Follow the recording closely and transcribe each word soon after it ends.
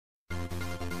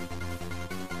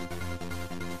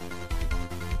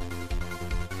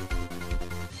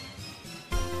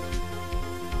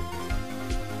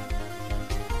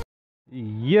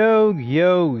Yo,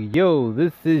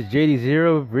 this is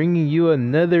TheJDzero bringing you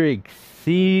another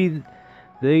exceed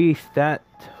the stat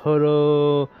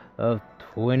total of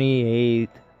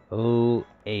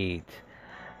 2808.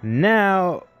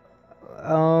 Now,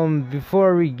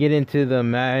 before we get into the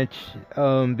match,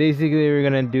 basically we're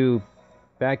gonna do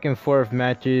back and forth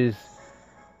matches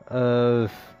of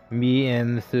me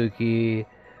and Masuki.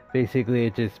 Basically,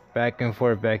 it's just back and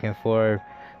forth, so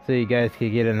you guys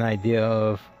can get an idea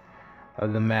of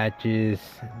the matches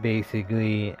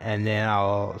basically, and then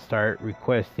I'll start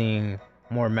requesting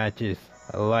more matches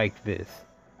like this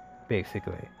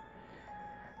basically.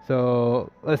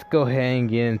 So let's go ahead and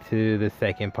get into the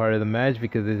second part of the match,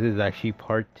 because this is actually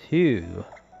part 2.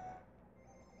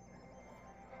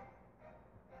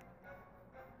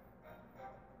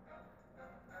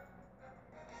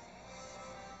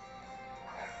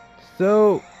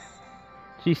 So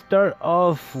she start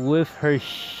off with her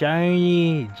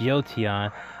shiny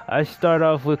Jolteon. I start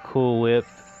off with Cool Whip,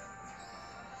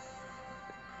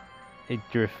 a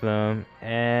Drifloon,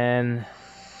 and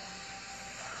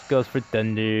goes for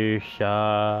Thunder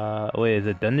Shock. Wait, is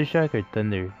it Thunder Shock or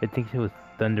Thunder? I think it was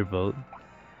Thunderbolt.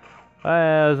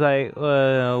 I was like,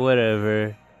 well,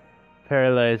 whatever.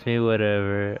 Paralyze me,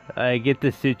 whatever. I get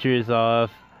the sutures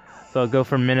off, so I'll go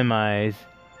for Minimize,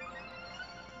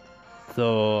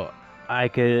 so I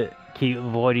could keep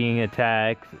avoiding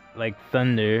attacks like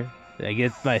Thunder. I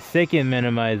get my second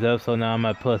Minimize up, so now I'm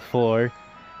at +4.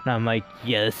 And I'm like,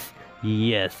 yes.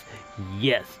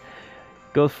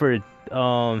 Goes for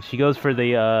she goes for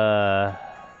the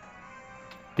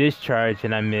discharge,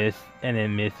 and I miss, and it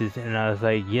misses, and I was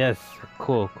like, yes,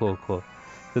 cool.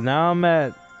 So now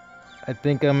I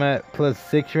think I'm at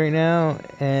 +6 right now,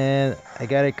 and I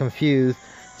got it confused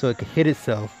so it could hit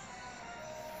itself.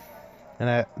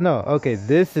 And okay,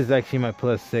 this is actually my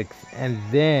 +6, and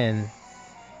then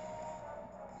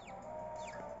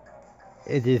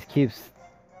it just keeps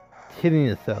hitting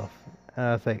itself. And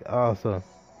I was like, awesome.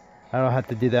 I don't have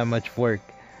to do that much work.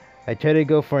 I try to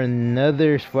go for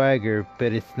another Swagger,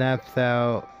 but it snaps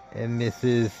out and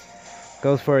misses.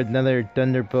 Goes for another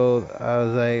Thunderbolt. I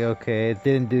was like, okay, it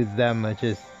didn't do that much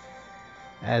as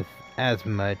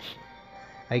much.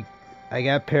 I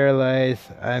got paralyzed.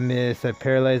 I missed. I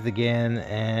paralyzed again,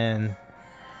 and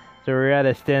so we're at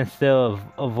a standstill of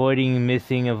avoiding,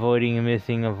 missing.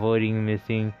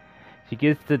 She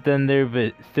gets the Thunder,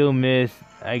 but still miss.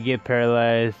 I get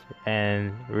paralyzed,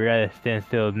 and we're at a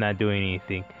standstill, not doing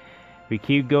anything. We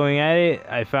keep going at it.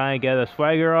 I finally got a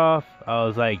Swagger off. I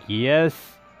was like, yes,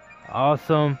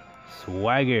 awesome,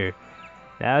 Swagger.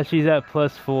 Now she's at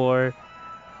 +4,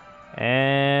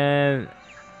 and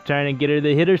trying to get her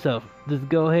to hit herself. Just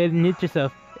go ahead and hit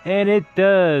yourself, and it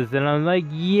does. And I'm like,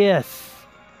 yes.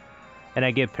 And I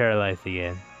get paralyzed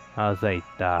again. I was like,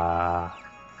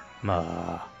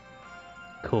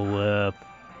 Cool Whip,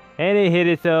 and it hit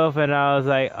itself, and I was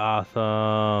like,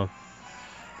 awesome.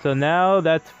 So now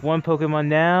that's 1 Pokemon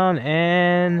down,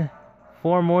 and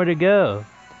 4 more to go.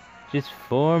 Just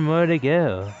 4 more to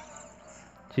go.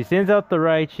 She sends out the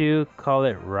Raichu, call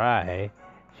it Rai.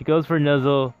 She goes for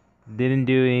Nuzzle, didn't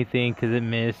do anything because it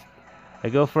missed. I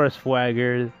go for a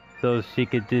Swagger so she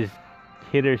could just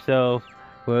hit herself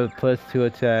with +2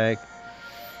 attack.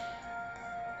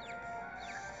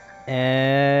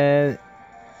 And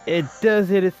it does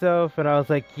hit itself, and I was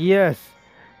like, yes.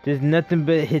 There's nothing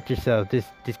but hit yourself.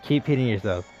 Just keep hitting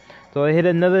yourself. So I hit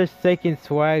another second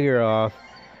Swagger off,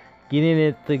 getting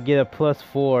it to get a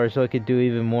 +4 so it could do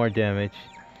even more damage.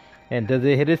 And does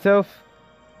it hit itself?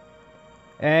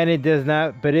 And it does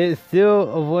not, but it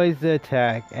still avoids the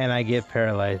attack, and I get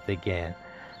paralyzed again.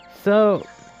 So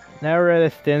now we're at a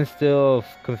standstill of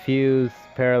confused,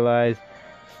 paralyzed,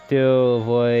 still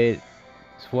avoid,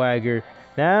 Swagger.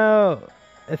 Now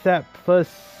it's at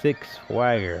 +6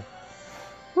 Swagger.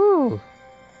 Woo!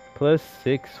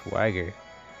 +6 Swagger.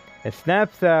 It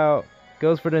snaps out,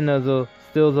 goes for the Nuzzle,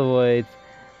 still avoids,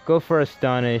 go for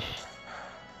Astonish.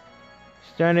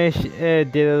 Astonish,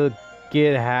 did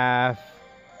get half.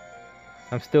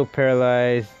 I'm still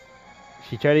paralyzed.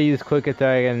 She tried to use Quick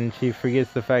Attack, and she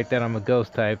forgets the fact that I'm a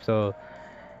Ghost type, so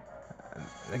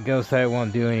the Ghost type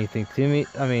won't do anything to me.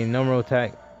 I mean, normal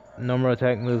attack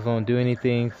moves won't do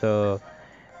anything, so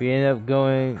we end up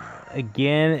going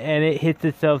again, and it hits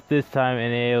itself this time,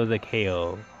 and it was a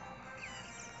KO.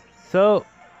 So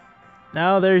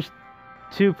now there's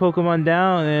 2 Pokemon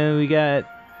down, and we got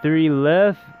 3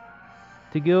 left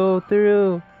to go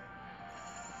through.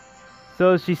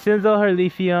 So she sends out her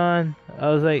Leafeon. I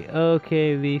was like,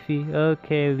 okay, Leafy,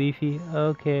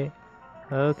 okay.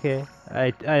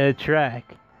 I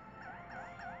attract,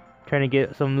 trying to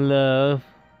get some love.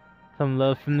 some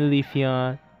love from the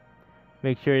Leafeon.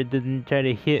 Make sure it doesn't try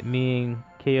to hit me and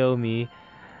KO me.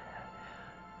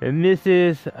 It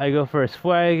misses. I go for a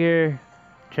Swagger.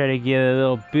 Try to get a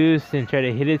little boost and try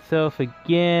to hit itself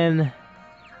again.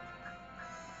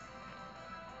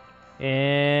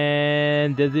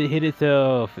 And does it hit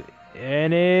itself?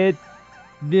 And it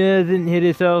doesn't hit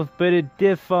itself, but it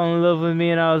did fall in love with me,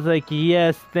 and I was like,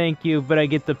 yes, thank you, but I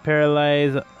get to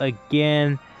paralyze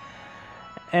again.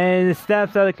 And it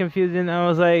snaps out of confusion. I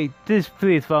was like, just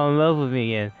please fall in love with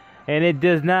me again. And it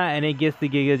does not, and it gets the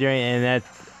Giga Drain, and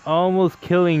that's almost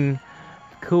killing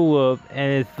Cool Whoop,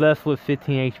 and it's left with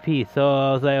 15 HP. So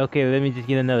I was like, okay, let me just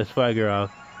get another Swagger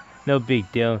off. No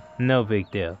big deal, no big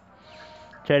deal.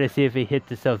 Try to see if it hits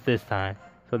itself this time.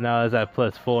 So now it's at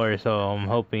 +4, so I'm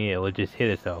hoping it will just hit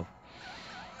itself.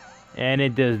 And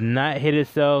it does not hit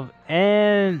itself,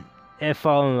 and it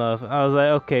fall in love. I was like,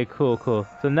 okay, cool.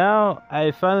 So now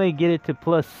I finally get it to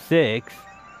 +6,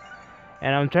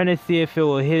 and I'm trying to see if it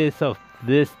will hit itself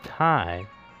this time.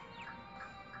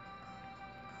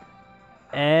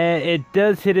 And it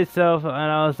does hit itself, and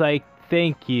I was like,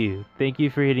 thank you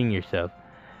for hitting yourself.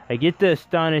 I get the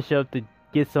Astonish up to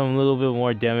get some little bit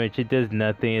more damage. It does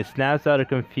nothing. It snaps out of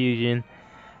confusion,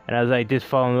 and I was like, just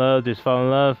fall in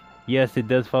love. Yes, it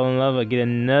does fall in love. I get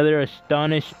another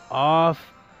Astonish off,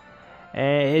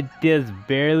 and it does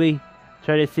barely.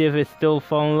 Try to see if it still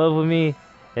fall in love with me.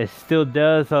 It still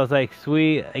does. So I was like,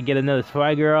 sweet. I get another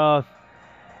Swagger off,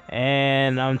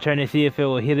 and I'm trying to see if it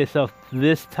will hit itself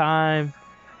this time.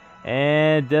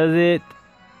 And does it?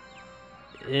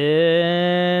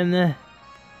 And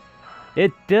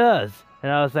it does.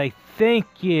 And I was like, thank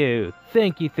you. I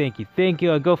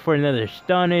go for another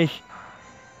Astonish.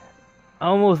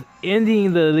 Almost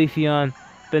ending the Leafeon,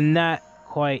 but not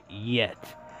quite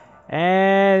yet.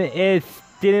 And it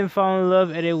didn't fall in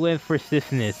love, and it went for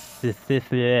Stiffness.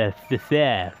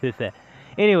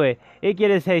 Anyway, it get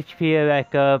its HP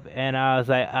back up, and I was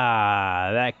like,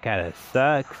 that kind of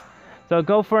sucks. So I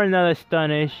go for another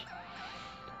Astonish.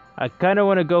 I kind of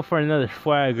want to go for another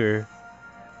Swagger.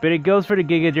 But it goes for the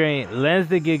Giga Drain, lands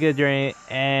the Giga Drain,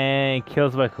 and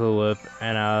kills my Cool Whip.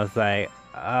 And I was like,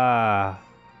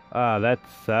 that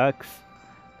sucks.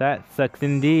 That sucks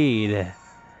indeed.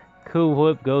 Cool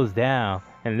Whip goes down.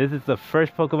 And this is the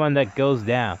first Pokemon that goes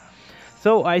down.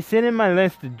 So I sent in my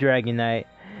Lance the Dragonite.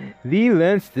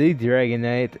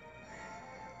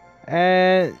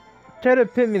 And try to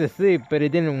put me to sleep, but it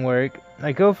didn't work.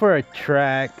 I go for a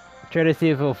track. Try to see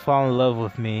if it'll fall in love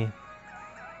with me.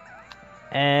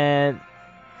 And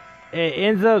it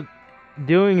ends up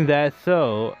doing that,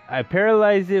 so I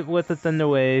paralyze it with a Thunder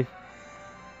Wave.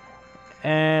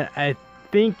 And I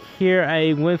think here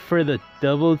I went for the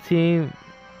double team.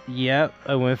 Yep,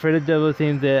 I went for the double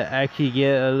team to actually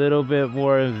get a little bit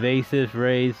more invasive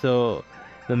raid, so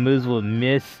the moves will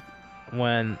miss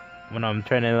when I'm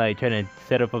trying to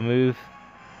set up a move.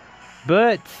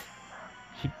 But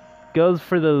she goes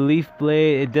for the Leaf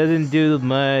Blade. It doesn't do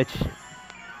much.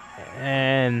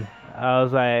 And I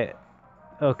was like,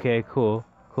 okay, cool.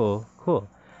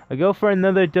 I go for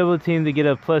another double team to get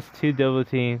a +2 double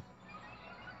team.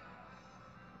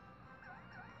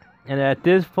 And at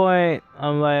this point,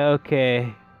 I'm like,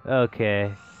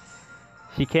 okay.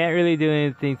 She can't really do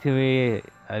anything to me.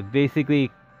 I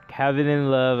basically have it in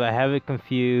love. I have it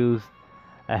confused.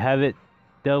 I have it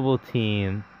double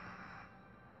teamed.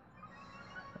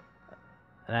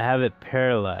 And I have it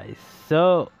paralyzed.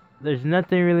 So there's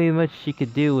nothing really much she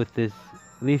could do with this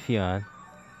Leafeon.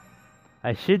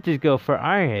 I should just go for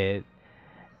Iron Head.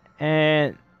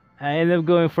 And I end up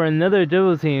going for another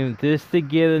double team just to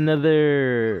get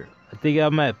another. I think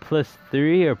I'm at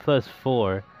 +3 or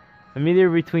 +4. I'm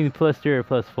either between +3 or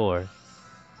 +4.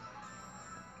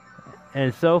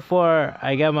 And so far,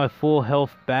 I got my full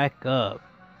health back up.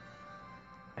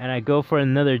 And I go for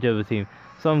another double team.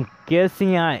 So I'm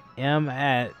guessing I am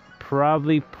at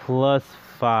probably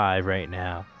 +5 right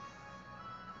now.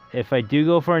 If I do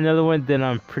go for another one, then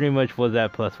I'm pretty much was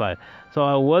at +5. So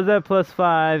I was at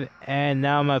 +5, and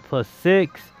now I'm at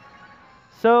 +6.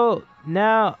 So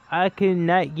now I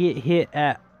cannot get hit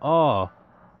at all.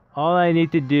 All I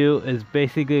need to do is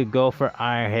basically go for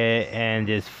Iron Head and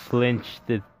just flinch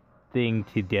the thing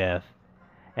to death.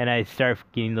 And I start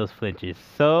getting those flinches.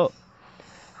 So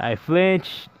I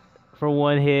flinch for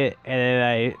one hit, and then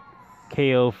I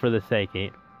KO for the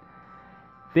second.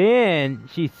 Then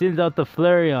she sends out the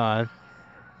Flareon,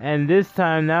 and this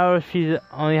time now she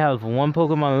only has one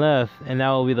Pokemon left, and that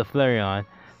will be the Flareon.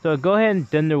 So go ahead and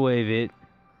Thunder Wave it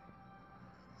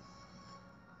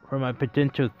for my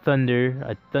potential Thunder.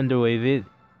 I Thunder Wave it,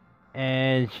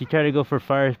 and she tried to go for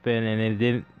Fire Spin, and it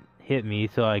didn't hit me,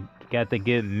 so I got the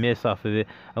good miss off of it.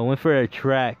 I went for a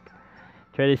track.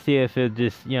 Try to see if it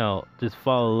just, just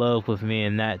fall in love with me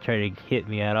and not try to hit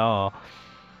me at all.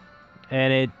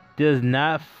 And it does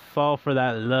not fall for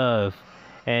that love.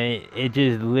 And it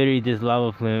just literally just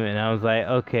lava plume. And I was like,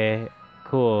 okay,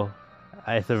 cool.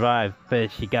 I survived.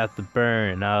 But she got the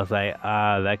burn. And I was like,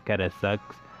 that kind of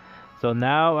sucks. So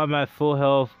now I'm at full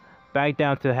health. Back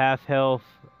down to half health.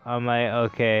 I'm like,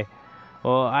 okay.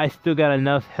 Well, I still got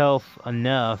enough health.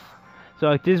 So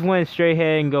I just went straight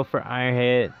ahead and go for Iron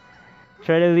Head.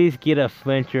 Try to at least get a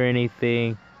flinch or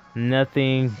anything.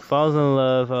 Nothing. Falls in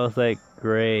love. I was like,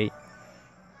 great.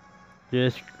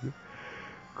 Just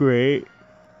great.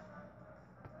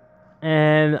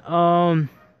 And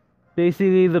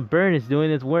basically the burn is doing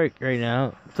its work right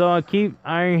now. So I'll keep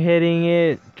iron hitting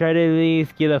it. Try to at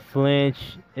least get a flinch.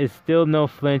 It's still no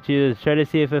flinches. Try to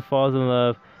see if it falls in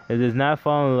love. If it does not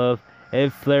fall in love,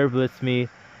 it flare blitz me.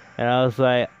 And I was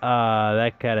like,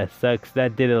 that kind of sucks.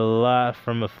 That did a lot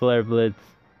from a flare blitz.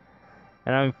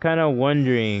 And I'm kind of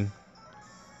wondering,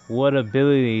 what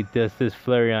ability does this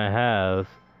Flareon have?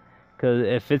 Because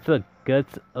if it's a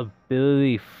Guts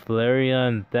ability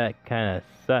Flareon, that kind of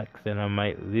sucks. And I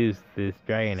might lose this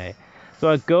Dragonite. So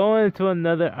I go into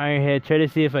another Iron Head, try to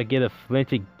see if I get a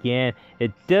flinch again.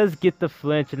 It does get the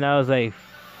flinch, and I was like,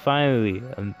 finally,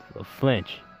 a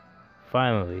flinch.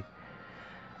 Finally.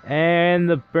 And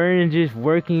the burn is just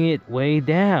working it way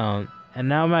down. And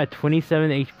now I'm at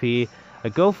 27 HP. I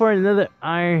go for another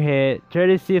Iron Head. Try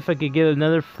to see if I could get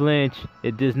another flinch.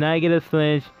 It does not get a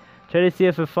flinch. Try to see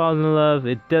if it falls in love.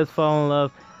 It does fall in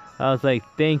love. I was like,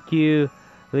 thank you.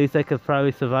 At least I could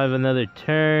probably survive another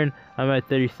turn. I'm at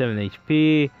 37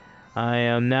 HP. I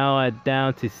am now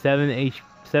down to 17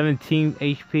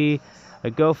 HP. I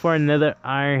go for another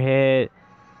Iron Head.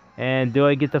 And do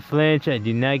I get the flinch? I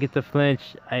do not get the flinch.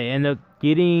 I end up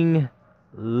getting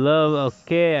love.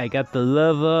 Okay, I got the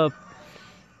love up.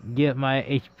 Get my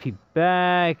HP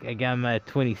back. I got my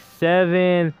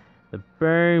 27. The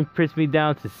burn puts me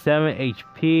down to 7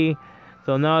 HP.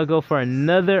 So now I go for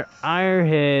another Iron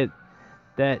Head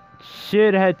that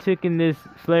should have taken this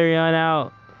Flareon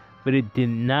out, but it did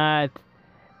not.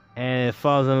 And it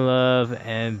falls in love.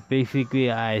 And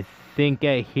basically, I think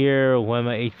here when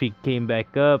my HP came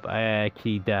back up, I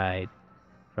actually died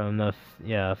from the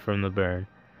burn.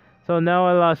 So now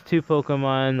I lost 2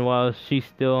 Pokemon, while she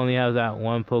still only has that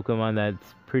 1 Pokemon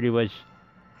that's pretty much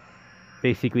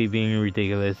basically being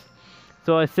ridiculous.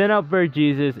 So I sent out Bird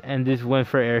Jesus and just went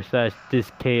for Air Slash,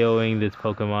 just KOing this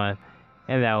Pokemon,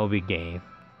 and that will be game.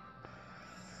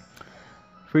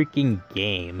 Freaking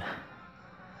game.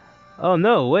 Oh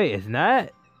no, wait, it's not?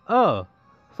 Oh,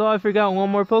 so I forgot one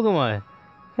more Pokemon.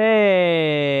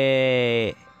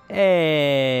 Hey!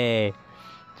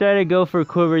 Try to go for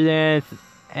Quiver Dance,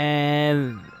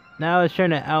 and now it's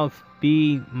trying to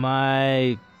outspeed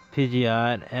my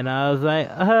Pidgeot, and I was like,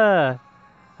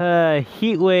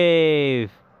 Heat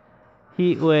Wave!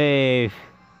 Heat Wave!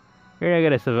 You're not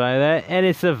gonna survive that, and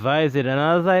it survives it, and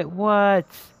I was like, what?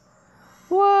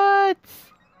 What?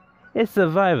 It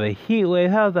survived a Heat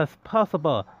Wave? How is that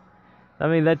possible? I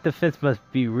mean, that defense must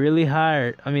be really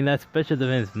high. I mean, that special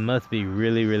defense must be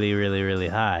really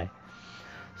high.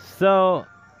 So,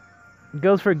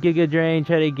 goes for Giga Drain,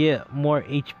 try to get more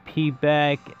HP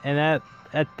back. And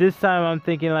at this time, I'm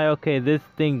thinking like, okay, this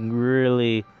thing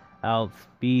really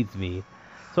outspeeds me.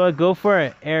 So I go for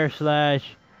an Air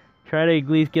Slash, try to at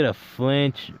least get a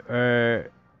flinch, or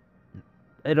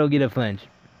it'll get a flinch.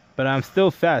 But I'm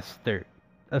still faster.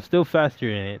 I'm still faster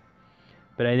in it.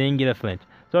 But I didn't get a flinch.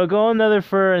 So I'll go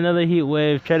for another Heat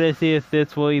Wave, try to see if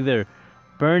this will either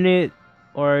burn it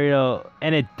or,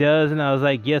 and it does, and I was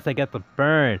like, yes, I got the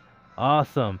burn.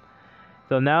 Awesome.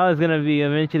 So now it's going to be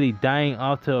eventually dying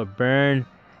off to a burn.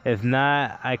 If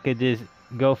not, I could just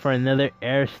go for another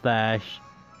Air Slash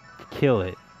to kill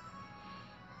it.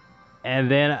 And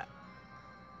then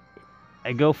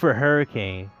I go for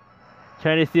Hurricane.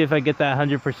 Trying to see if I get that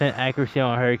 100% accuracy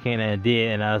on Hurricane, and I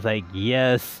did, and I was like,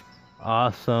 yes,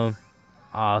 awesome.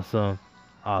 Awesome.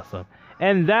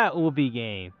 And that will be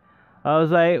game. I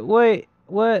was like, wait,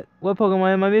 what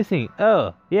Pokemon am I missing?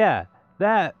 Oh, yeah,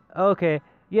 that. Okay,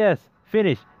 yes,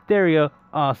 finished. There we go.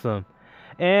 Awesome.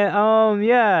 And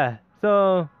yeah.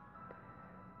 So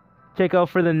check out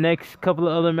for the next couple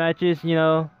of other matches.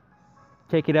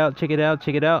 Check it out.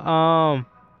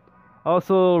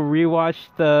 Also rewatch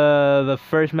the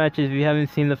first matches. If you haven't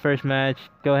seen the first match,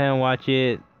 go ahead and watch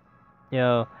it.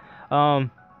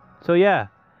 So yeah,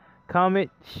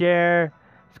 comment, share,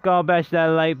 skull bash that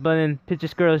like button, put your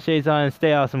squirrel shades on, and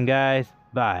stay awesome, guys.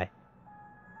 Bye.